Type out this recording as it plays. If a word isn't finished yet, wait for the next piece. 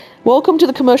Welcome to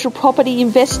the Commercial Property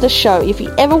Investor Show. If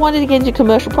you ever wanted to get into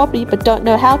commercial property but don't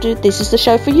know how to, this is the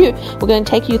show for you. We're going to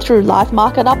take you through live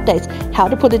market updates, how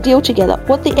to put a deal together,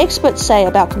 what the experts say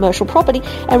about commercial property,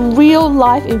 and real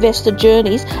life investor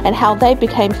journeys and how they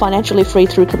became financially free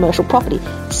through commercial property.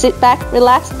 Sit back,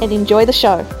 relax, and enjoy the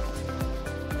show.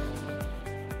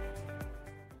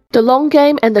 The long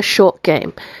game and the short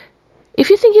game. If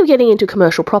you think you're getting into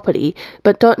commercial property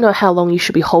but don't know how long you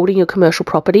should be holding your commercial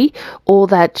property, or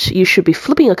that you should be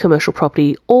flipping a commercial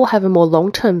property, or have a more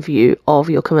long-term view of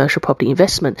your commercial property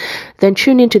investment, then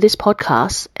tune into this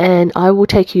podcast and I will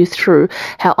take you through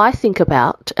how I think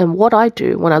about and what I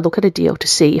do when I look at a deal to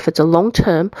see if it's a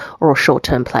long-term or a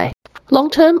short-term play.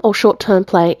 Long-term or short-term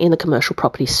play in the commercial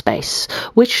property space.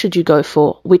 Which should you go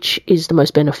for? Which is the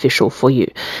most beneficial for you?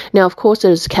 Now, of course,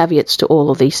 there's caveats to all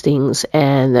of these things,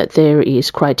 and that there is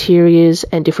criterias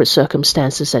and different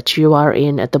circumstances that you are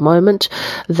in at the moment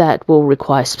that will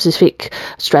require specific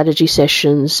strategy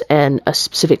sessions and a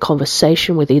specific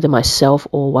conversation with either myself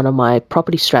or one of my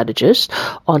property strategists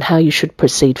on how you should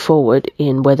proceed forward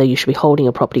in whether you should be holding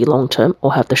a property long-term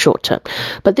or have the short-term.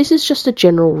 But this is just a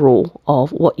general rule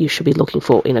of what you should be looking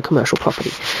for in a commercial property.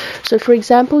 So for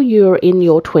example, you're in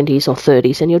your 20s or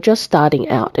 30s and you're just starting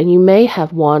out, and you may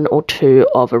have one or two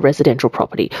of a residential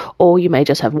property, or you may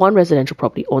just have one residential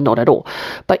property or not at all,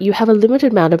 but you have a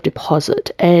limited amount of deposit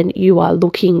and you are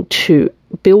looking to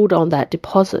build on that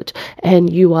deposit,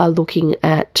 and you are looking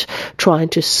at trying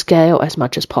to scale as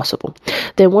much as possible.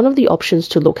 Then one of the options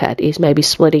to look at is maybe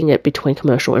splitting it between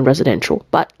commercial and residential.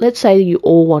 But let's say you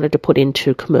all wanted to put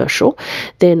into commercial,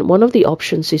 then one of the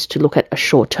options is to look at a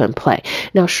short-term play.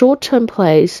 Now, short-term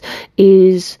plays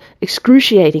is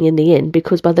excruciating in the end,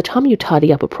 because by the time you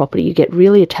tidy up a property, you get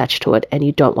really attached to it and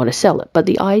you don't want to sell it. But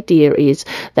the idea is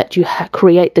that you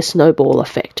create the snowball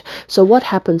effect. So what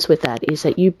happens with that is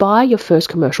that you buy your first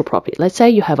commercial property. Let's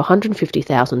say you have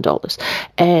 $150,000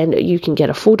 and you can get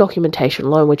a full documentation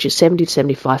loan, which is 70 to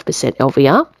 75%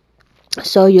 LVR.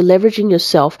 So you're leveraging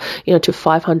yourself, to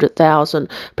 500,000,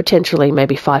 potentially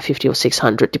maybe 550 or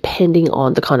 600, depending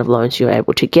on the kind of loans you're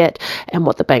able to get and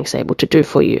what the bank's able to do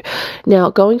for you. Now,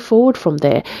 going forward from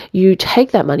there, you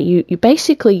take that money, you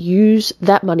basically use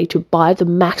that money to buy the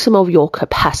maximum of your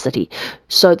capacity.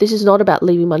 So this is not about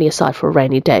leaving money aside for a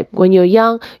rainy day. When you're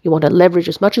young, you want to leverage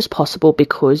as much as possible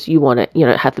because you want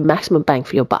to, have the maximum bang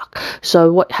for your buck.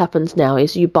 So what happens now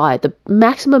is you buy the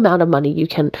maximum amount of money you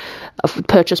can,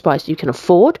 purchase price you can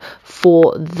afford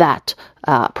for that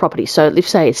property. So let's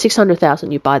say it's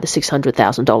 $600,000, you buy the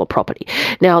 $600,000 property.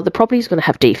 Now, the property is going to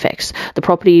have defects. The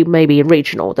property may be in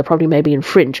regional. The property may be in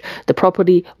fringe. The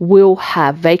property will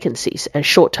have vacancies and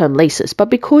short-term leases. But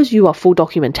because you are full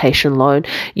documentation loan,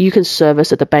 you can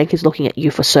service it. The bank is looking at you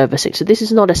for servicing. So this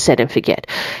is not a set and forget.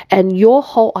 And your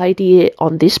whole idea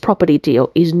on this property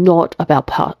deal is not about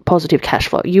positive cash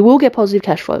flow. You will get positive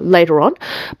cash flow later on,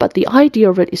 but the idea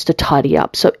of it is to tidy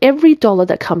up. So every dollar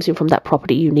that comes in from that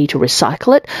property, you need to recycle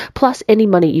it, plus any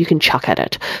money you can chuck at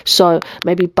it. So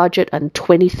maybe budget and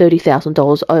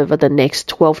 $20,000-$30,000 over the next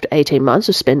 12 to 18 months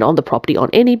to spend on the property on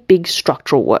any big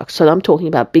structural work. So I'm talking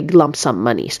about big lump sum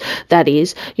monies. That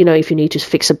is, if you need to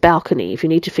fix a balcony, if you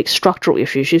need to fix structural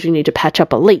issues, if you need to patch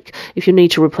up a leak, if you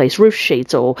need to replace roof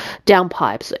sheets or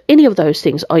downpipes, any of those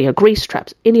things, or grease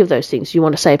traps, any of those things, you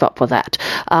want to save up for that.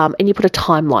 And you put a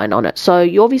timeline on it. So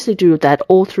you obviously do that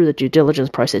all through the due diligence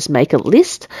process. Make a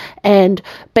list, and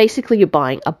basically you're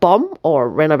buying a bomb or a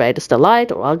renovator's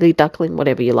delight or ugly duckling,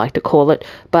 whatever you like to call it.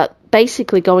 But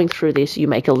basically going through this, you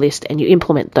make a list and you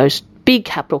implement those big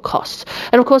capital costs.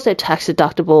 And of course, they're tax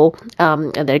deductible,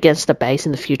 and they're against the base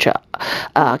in the future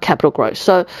capital growth.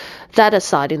 So that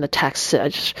aside, in the tax,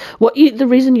 the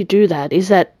reason you do that is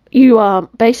that you are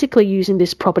basically using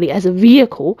this property as a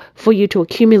vehicle for you to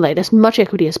accumulate as much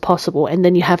equity as possible, and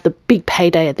then you have the big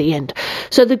payday at the end.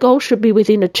 So the goal should be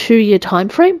within a 2-year time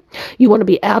frame. You want to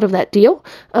be out of that deal,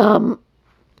 and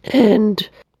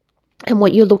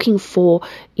what you're looking for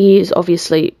is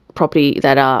obviously property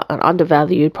that are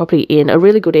undervalued, property in a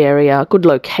really good area, good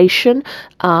location,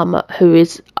 who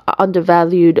is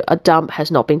undervalued, a dump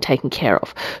has not been taken care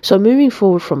of. So moving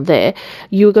forward from there,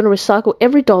 you're going to recycle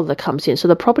every dollar that comes in. So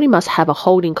the property must have a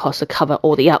holding cost to cover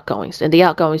all the outgoings. And the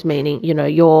outgoings meaning,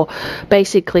 your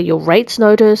rates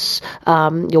notice,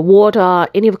 your water,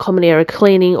 any of the common area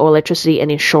cleaning or electricity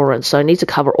and insurance. So it needs to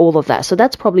cover all of that. So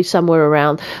that's probably somewhere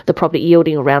around the property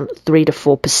yielding around 3 to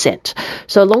 4%.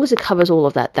 So as long as it covers all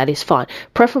of that, that is fine.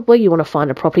 Preferably, you want to find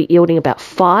a property yielding about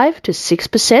 5 to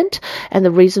 6%. And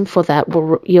the reason for that,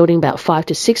 yielding about 5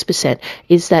 to 6%,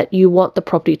 is that you want the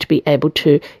property to be able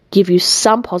to give you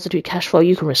some positive cash flow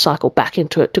you can recycle back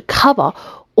into it to cover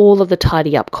all of the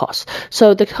tidy up costs.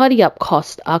 So the tidy up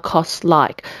costs are costs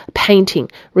like painting,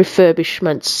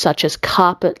 refurbishments such as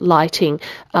carpet, lighting,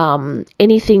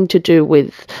 anything to do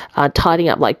with tidying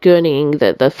up, like gurneying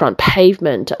the front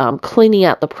pavement, cleaning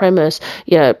out the premise,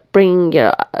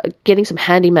 getting some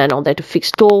handyman on there to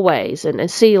fix doorways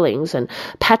and ceilings and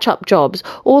patch up jobs.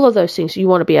 All of those things, you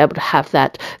want to be able to have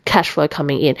that cash flow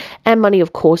coming in, and money,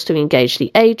 of course, to engage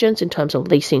the agents in terms of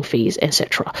leasing fees,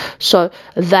 etc. So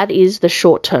that is the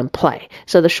short-term play.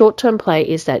 So the short-term play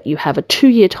is that you have a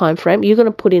 2-year time frame. You're going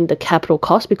to put in the capital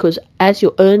cost, because as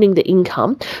you're earning the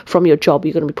income from your job,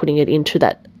 you're going to be putting it into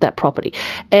that property.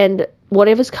 And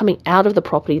whatever's coming out of the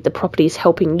property is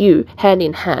helping you hand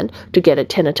in hand to get it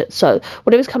tenanted. So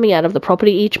whatever's coming out of the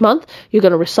property each month, you're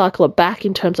going to recycle it back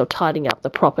in terms of tidying up the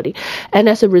property. And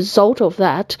as a result of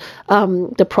that,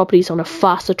 the property's on a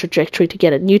faster trajectory to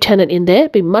get a new tenant in there,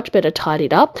 be much better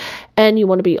tidied up. And you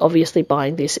want to be obviously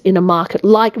buying this in a market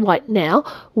like right now,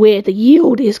 where the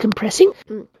yield is compressing,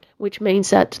 which means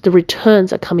that the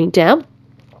returns are coming down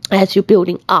as you're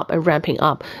building up and ramping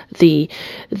up the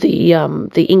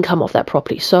income of that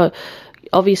property. So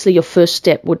obviously your first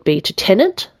step would be to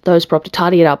tenant those property,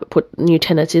 tidy it up, put new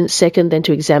tenants in. Second, then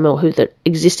to examine who the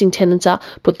existing tenants are,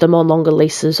 put them on longer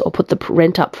leases or put the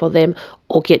rent up for them,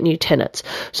 or get new tenants.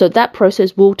 So that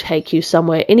process will take you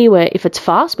anywhere, if it's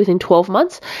fast, within 12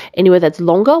 months, anywhere that's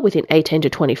longer, within 18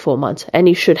 to 24 months. And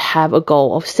you should have a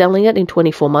goal of selling it in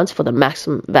 24 months for the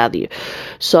maximum value.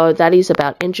 So that is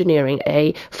about engineering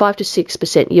a 5 to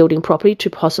 6% yielding property to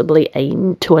possibly a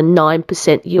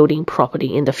 9% yielding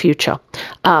property in the future.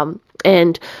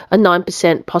 And a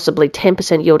 9%, possibly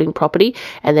 10% yielding property,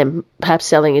 and then perhaps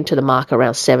selling into the market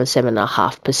around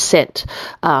 7.5%.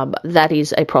 That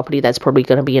is a property that's probably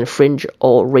going to be in fringe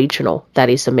or regional. That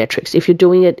is the metrics. If you're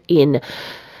doing it in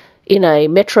a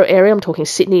metro area, I'm talking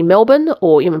Sydney, Melbourne,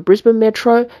 or even Brisbane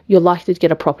metro, you're likely to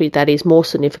get a property that is more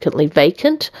significantly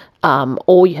vacant,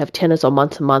 or you have tenants on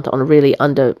month to month on really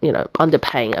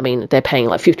underpaying. I mean, they're paying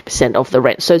like 50% of the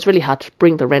rent. So it's really hard to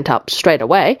bring the rent up straight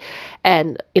away.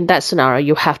 And in that scenario,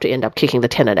 you have to end up kicking the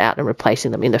tenant out and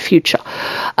replacing them in the future.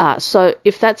 So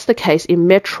if that's the case in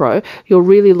metro, you're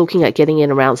really looking at getting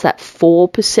in around that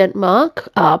 4% mark,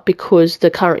 because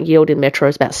the current yield in metro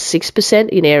is about 6%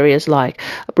 in areas like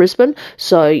Brisbane.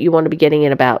 So you want to be getting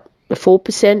in about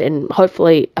 4%, and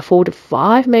hopefully a 4 to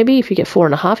 5, maybe. If you get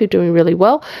 4.5, you're doing really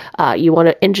well. You want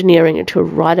to engineering it to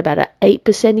right about an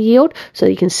 8% yield, so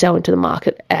you can sell into the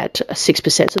market at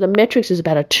 6%. So the metrics is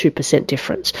about a 2%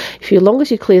 difference. If as long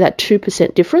as you clear that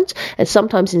 2% difference, and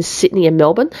sometimes in Sydney and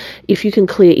Melbourne, if you can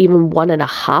clear even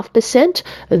 1.5%,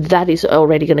 that is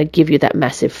already going to give you that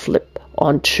massive flip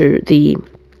onto the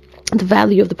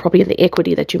value of the property and the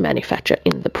equity that you manufacture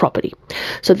in the property.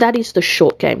 So that is the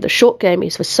short game. The short game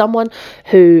is for someone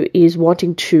who is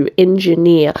wanting to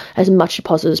engineer as much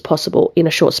deposit as possible in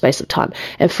a short space of time.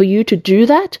 And for you to do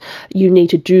that, you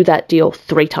need to do that deal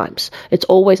 3 times. It's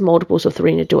always multiples of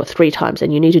 3, and you do it 3 times,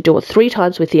 and you need to do it 3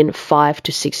 times within 5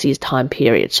 to 6 years time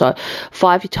period. So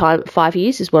 5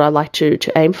 years is what I like to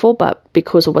aim for, but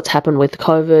because of what's happened with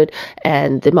COVID,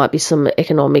 and there might be some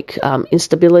economic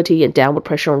instability and downward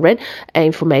pressure on rent,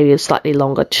 aim for maybe a slightly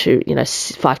longer, to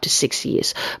 5 to 6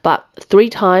 years. But 3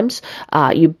 times,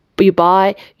 you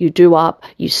buy, you do up,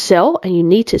 you sell, and you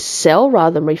need to sell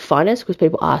rather than refinance, because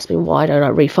people ask me, why don't I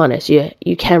refinance?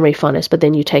 You can refinance, but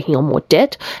then you're taking on more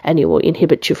debt and it will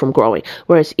inhibit you from growing.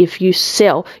 Whereas if you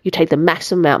sell, you take the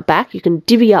maximum amount back, you can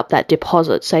divvy up that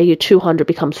deposit. Say your 200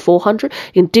 becomes 400,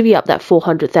 you can divvy up that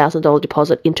 $400,000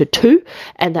 deposit into 2,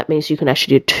 and that means you can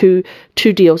actually do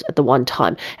two deals at the one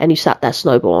time, and you start that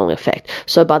snowballing effect.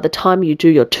 So by the time you do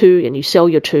your 2 and you sell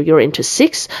your 2, you're into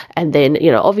 6, and then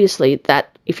obviously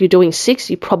that, if you're doing 6,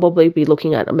 you probably be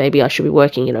looking at, maybe I should be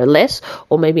working, less,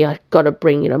 or maybe I got to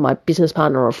bring, my business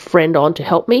partner or a friend on to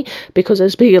help me, because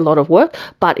there's been a lot of work,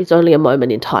 but it's only a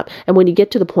moment in time. And when you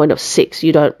get to the point of 6,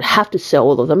 you don't have to sell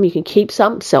all of them. You can keep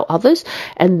some, sell others,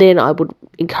 and then I would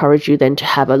encourage you then to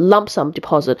have a lump sum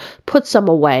deposit, put some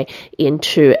away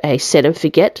into a set and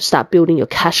forget, to start building your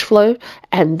cash flow,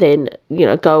 and then,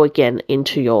 go again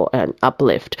into your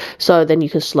uplift. So then you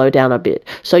can slow down a bit.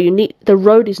 So the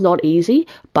road is not easy,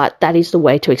 but that is the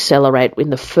way to accelerate in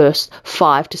the first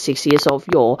 5 to 6 years of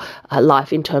your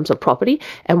life in terms of property.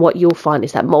 And what you'll find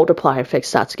is that multiplier effect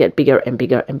starts to get bigger and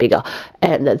bigger and bigger.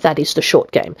 And that is the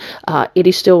short game. It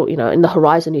is still, in the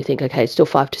horizon, you think, okay, it's still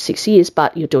 5 to 6 years,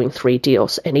 but you're doing 3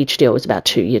 deals, and each deal is about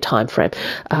 2-year time frame.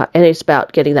 And it's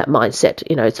about getting that mindset.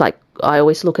 It's like I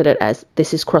always look at it as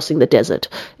this is crossing the desert.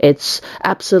 It's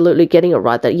absolutely getting it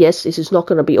right that yes, this is not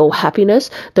going to be all happiness.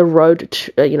 The road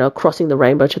to, crossing the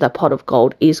rainbow to that pot of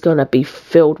gold is going to be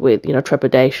filled with,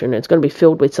 trepidation. It's going to be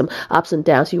filled with some ups and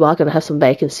downs. You are going to have some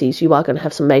vacancies. You are going to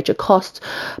have some major costs,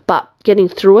 but getting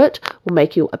through it will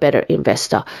make you a better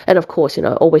investor. And of course,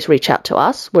 always reach out to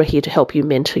us. We're here to help you,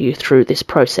 mentor you through this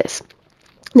process.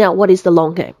 Now, what is the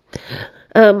long game?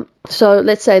 So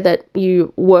let's say that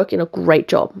you work in a great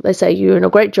job. Let's say you're in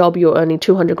a great job, you're earning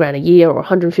 200 grand a year or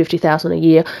 150,000 a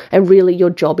year, and really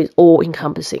your job is all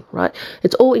encompassing, right?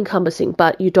 It's all encompassing,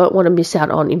 but you don't want to miss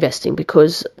out on investing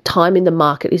because time in the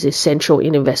market is essential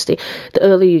in investing. The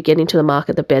earlier you get into the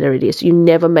market, the better it is. You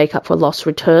never make up for lost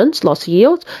returns, lost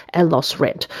yields, and lost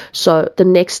rent. So the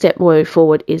next step moving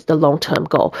forward is the long-term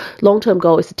goal. Long-term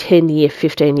goal is a 10-year,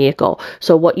 15-year goal.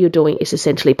 So what you're doing is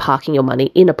essentially parking your money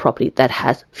in a property that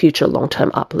has future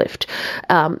long-term uplift.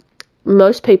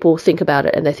 Most people think about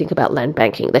it and they think about land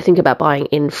banking. They think about buying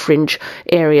in fringe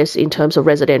areas in terms of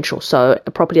residential. So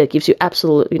a property that gives you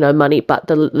absolutely no money, but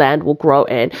the land will grow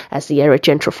and as the area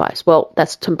gentrifies. Well,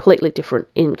 that's completely different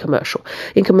in commercial.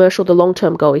 In commercial, the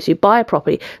long-term goal is you buy a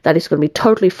property that is going to be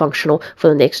totally functional for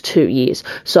the next 2 years.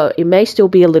 So it may still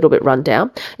be a little bit run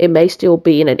down. It may still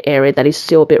be in an area that is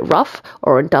still a bit rough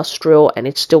or industrial and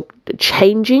it's still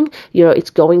changing.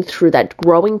 It's going through that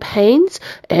growing pains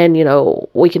and,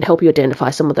 we can help you identify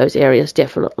some of those areas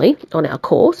definitely on our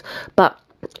course, but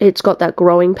it's got that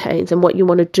growing pains, and what you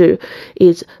want to do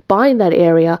is buy in that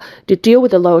area to deal with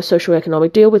the lower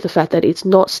socioeconomic, deal with the fact that it's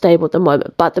not stable at the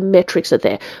moment, but the metrics are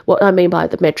there. What I mean by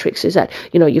the metrics is that,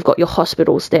 you've got your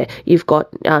hospitals there, you've got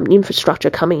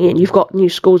infrastructure coming in, you've got new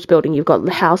schools building, you've got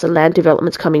house and land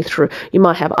developments coming through, you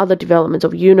might have other developments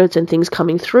of units and things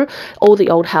coming through, all the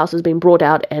old houses being brought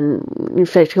out and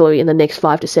effectively in the next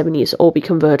 5 to 7 years all be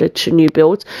converted to new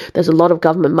builds. There's a lot of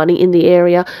government money in the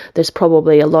area. There's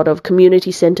probably a lot of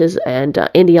community centres and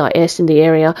NDIS in the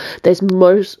area. There's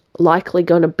most likely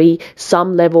going to be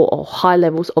some level or high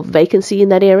levels of vacancy in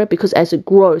that area because as it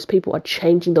grows, people are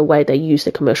changing the way they use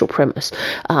their commercial premise.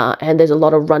 And there's a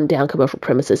lot of rundown commercial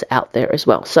premises out there as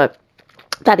well. So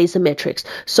that is the metrics.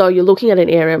 So you're looking at an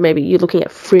area, maybe you're looking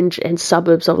at fringe and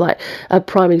suburbs of like a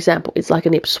prime example is like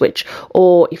an Ipswich,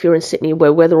 or if you're in Sydney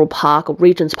where Wetherill Park or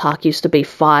Regent's Park used to be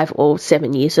 5 or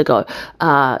 7 years ago,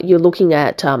 you're looking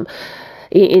at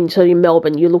in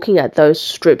Melbourne, you're looking at those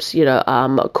strips,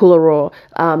 Coolaroa,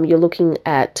 you're looking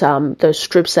at those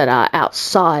strips that are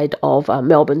outside of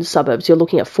Melbourne suburbs. You're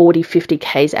looking at 40, 50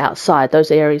 Ks outside,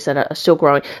 those areas that are still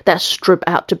growing. That strip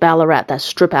out to Ballarat, that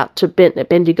strip out to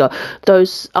Bendigo,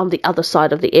 those on the other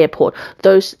side of the airport,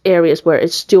 those areas where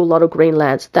it's still a lot of green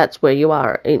lands, that's where you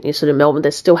are in sort of Melbourne.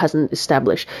 That still hasn't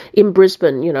established. In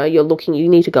Brisbane, you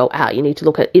need to go out. You need to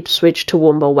look at Ipswich,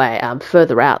 Toowoomba way,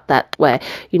 further out that way.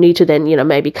 You need to then,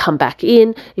 maybe come back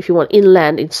in if you want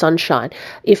inland in sunshine.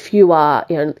 If you are,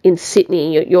 in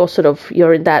Sydney,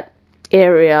 you're in that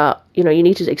area, you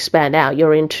need to expand out.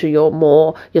 You're into your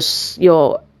more,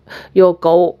 your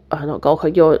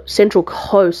central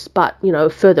coast, but,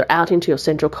 further out into your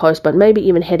central coast, but maybe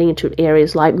even heading into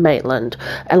areas like Maitland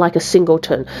and like a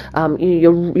Singleton,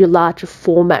 your larger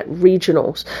format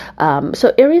regionals.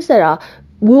 So areas that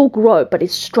will grow, but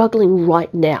it's struggling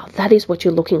right now. That is what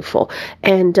you're looking for.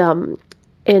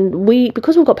 And we,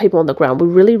 because we've got people on the ground, we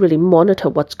really, really monitor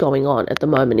what's going on at the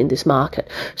moment in this market.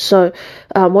 So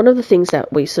one of the things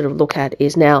that we sort of look at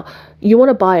is now you want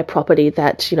to buy a property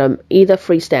that, either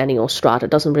freestanding or strata,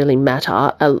 doesn't really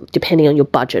matter, depending on your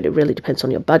budget. It really depends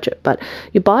on your budget. But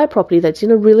you buy a property that's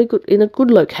in a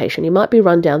good location. You might be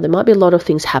run down. There might be a lot of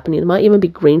things happening. There might even be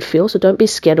greenfields. So don't be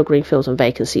scared of greenfields and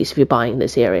vacancies if you're buying in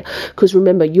this area. Because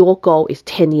remember, your goal is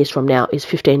 10 years from now, is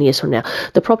 15 years from now.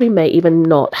 The property may even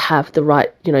not have the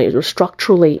right,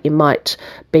 structurally it might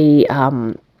be,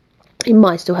 it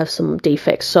might still have some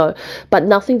defects, but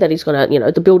nothing that is going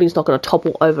to, the building's not going to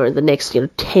topple over in the next,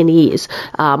 10 years,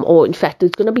 or in fact,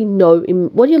 there's going to be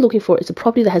what you're looking for is a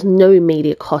property that has no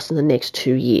immediate cost in the next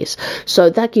 2 years.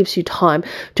 So that gives you time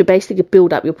to basically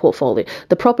build up your portfolio.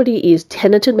 The property is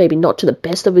tenanted, maybe not to the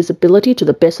best of its ability, to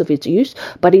the best of its use,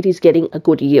 but it is getting a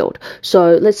good yield.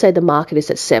 So let's say the market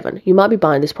is at 7. You might be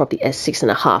buying this property at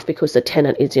 6.5 because the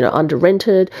tenant is, under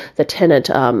rented, the tenant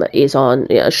is on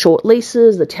short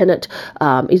leases, the tenant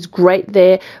is great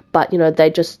there, but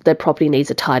their property needs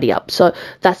a tidy up. So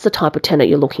that's the type of tenant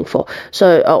you're looking for.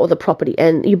 So or the property,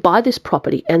 and you buy this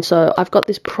property, and so I've got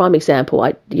this prime example.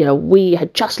 We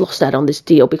had just lost out on this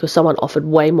deal because someone offered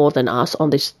way more than us on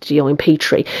this deal in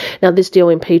Petrie. Now this deal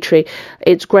in Petrie,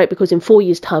 it's great because in 4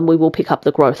 years' time we will pick up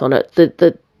the growth on it.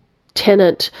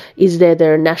 tenant is there.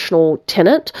 They're a national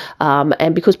tenant,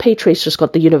 and because Petree's just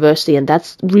got the university, and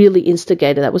that's really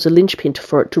instigated, that was a linchpin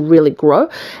for it to really grow.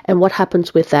 And what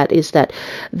happens with that is that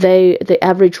the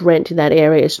average rent in that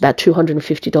area is about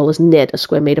 $250 net a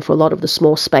square meter for a lot of the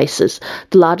small spaces.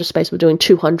 The larger space we're doing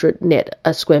 $200 net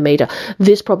a square meter.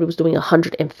 This property was doing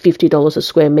 $150 a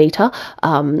square meter,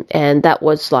 and that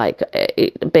was like,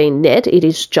 being net, it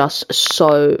is just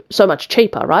so much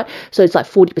cheaper, right? So it's like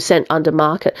 40% under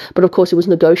market. But of course, it was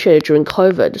negotiated during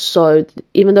COVID. So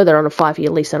even though they're on a 5-year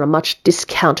lease, they're on a much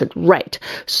discounted rate.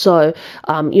 So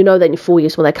you know that in 4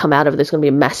 years when they come out of it, there's going to be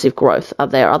a massive growth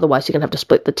up there. Otherwise, you're going to have to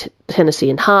split the tenancy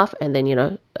in half, and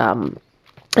then,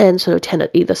 and sort of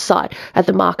tenant either side at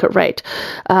the market rate.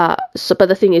 But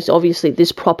the thing is, obviously,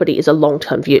 this property is a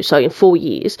long-term view. So in 4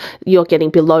 years, you're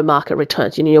getting below market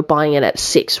returns. You're buying it at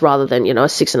 6 rather than, a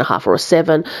 6.5 or a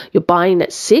 7. You're buying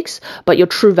at 6, but your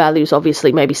true value is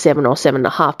obviously maybe 7 or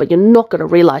 7.5. But you're not going to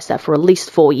realize that for at least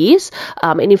 4 years.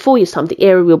 And in 4 years' time, the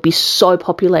area will be so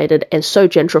populated and so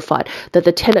gentrified that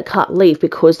the tenant can't leave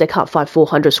because they can't find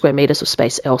 400 square meters of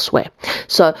space elsewhere.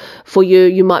 So for you,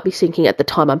 you might be thinking at the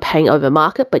time, I'm paying over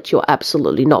market, but you're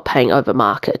absolutely not paying over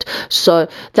market. So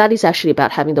that is actually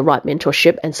about having the right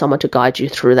mentorship and someone to guide you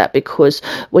through that, because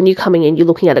when you're coming in, you're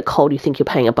looking at it cold, you think you're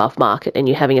paying above market and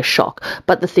you're having a shock.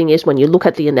 But the thing is, when you look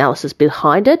at the analysis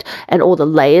behind it and all the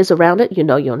layers around it,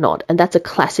 you're not. And that's a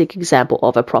classic example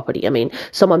of a property. I mean,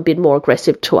 someone bid more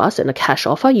aggressive to us in a cash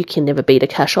offer. You can never beat a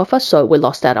cash offer, so we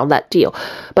lost out on that deal.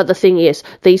 But the thing is,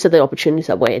 these are the opportunities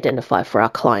that we identify for our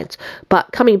clients.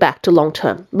 But coming back to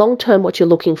long-term, what you're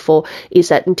looking for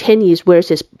is that in 10 years, where is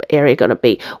this area going to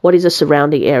be? What is the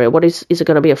surrounding area? What is it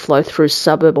going to be a flow-through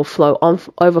suburb or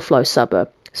overflow suburb?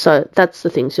 So that's the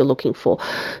things you're looking for.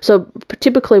 So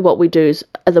typically what we do is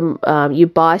you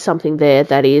buy something there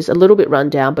that is a little bit run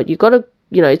down, but you've got to,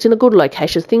 it's in a good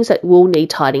location, things that will need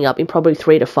tidying up in probably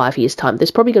 3 to 5 years' time.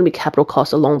 There's probably going to be capital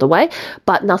costs along the way,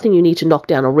 but nothing you need to knock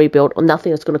down or rebuild, or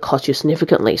nothing that's going to cost you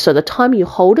significantly. So the time you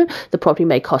hold it, the property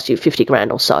may cost you 50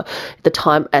 grand or so. The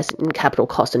time as in capital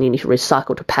cost, and you need to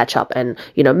recycle to patch up and,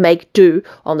 make do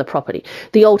on the property.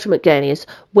 The ultimate gain is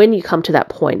when you come to that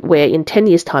point where in 10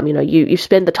 years' time, you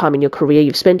spend the time in your career,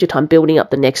 you've spent your time building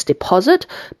up the next deposit,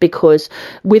 because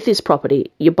with this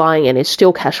property, you're buying and it's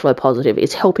still cash flow positive.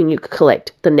 It's helping you collect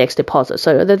the next deposit.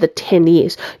 So over the 10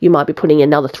 years, you might be putting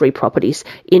another 3 properties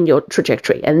in your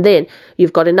trajectory. And then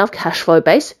you've got enough cash flow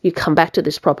base, you come back to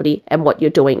this property, and what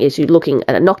you're doing is you're looking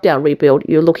at a knockdown rebuild,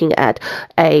 you're looking at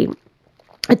a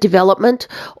development,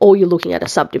 or you're looking at a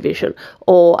subdivision,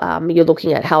 or you're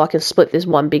looking at how I can split this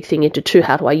one big thing into 2.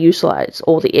 How do I utilize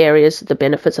all the areas, the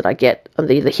benefits that I get, and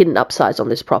the hidden upsides on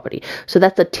this property? So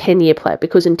that's a 10-year plan,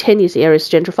 because in 10 years the area is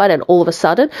gentrified, and all of a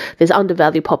sudden there's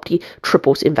undervalued property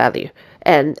triples in value.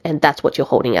 And that's what you're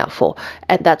holding out for.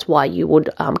 And that's why you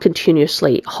would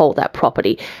continuously hold that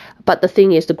property. But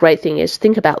the great thing is,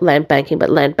 think about land banking, but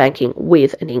land banking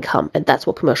with an income. And that's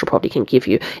what commercial property can give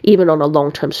you, even on a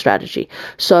long-term strategy.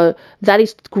 So that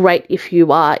is great if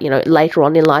you are, later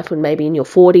on in life, when maybe in your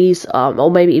 40s, or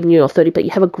maybe even in your 30s, but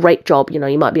you have a great job. You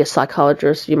might be a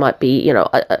psychologist, you might be,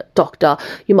 a doctor,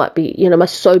 you might be,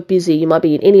 so busy, you might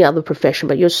be in any other profession,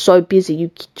 but you're so busy,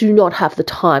 you do not have the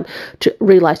time to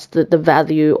realize the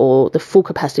value or the full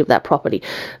capacity of that property.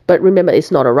 But remember,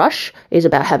 it's not a rush. It's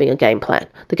about having a game plan.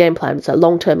 The game plan is a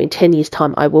long term. In 10 years'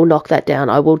 time, I will knock that down.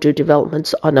 I will do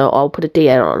developments. I know I'll put a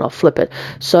DA on and I'll flip it.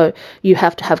 So you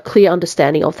have to have clear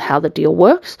understanding of how the deal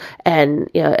works, and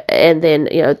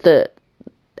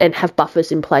and have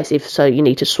buffers in place if so you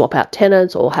need to swap out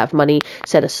tenants or have money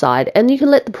set aside, and you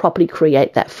can let the property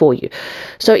create that for you.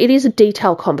 So it is a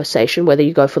detailed conversation whether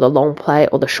you go for the long play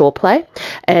or the short play,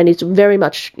 and it's very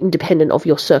much independent of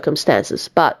your circumstances.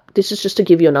 But this is just to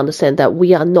give you an understanding that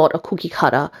we are not a cookie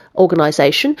cutter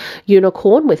organization.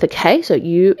 Unicorn with a K, so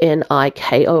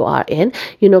UNIKORN,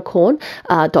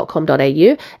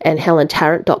 unicorn.com.au and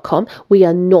helentarrant.com. We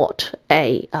are not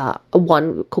a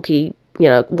one cookie,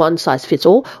 one size fits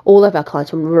all. All of our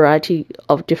clients from a variety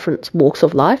of different walks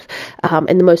of life.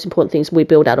 And the most important thing is we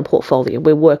build out a portfolio.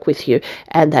 We work with you,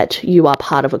 and that you are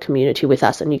part of a community with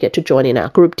us, and you get to join in our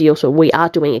group deal. So we are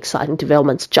doing exciting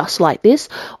developments just like this,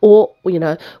 or,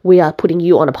 we are putting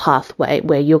you on a pathway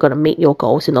where you're going to meet your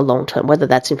goals in the long term, whether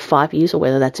that's in 5 years or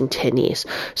whether that's in 10 years.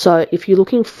 So if you're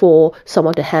looking for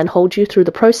someone to handhold you through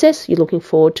the process, you're looking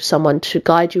forward to someone to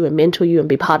guide you and mentor you and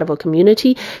be part of a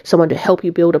community, someone to help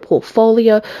you build a portfolio,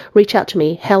 reach out to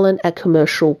me,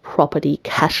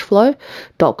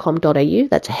 helen@commercialpropertycashflow.com.au.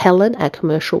 That's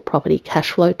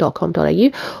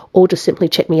helen@commercialpropertycashflow.com.au, or just simply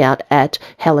check me out at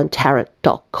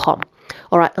helentarrant.com.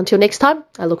 All right, until next time,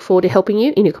 I look forward to helping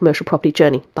you in your commercial property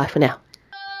journey. Bye for now.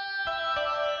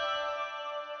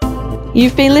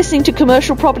 You've been listening to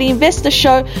Commercial Property Investor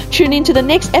Show. Tune in to the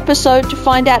next episode to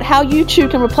find out how you too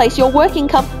can replace your work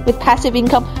income with passive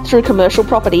income through commercial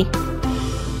property.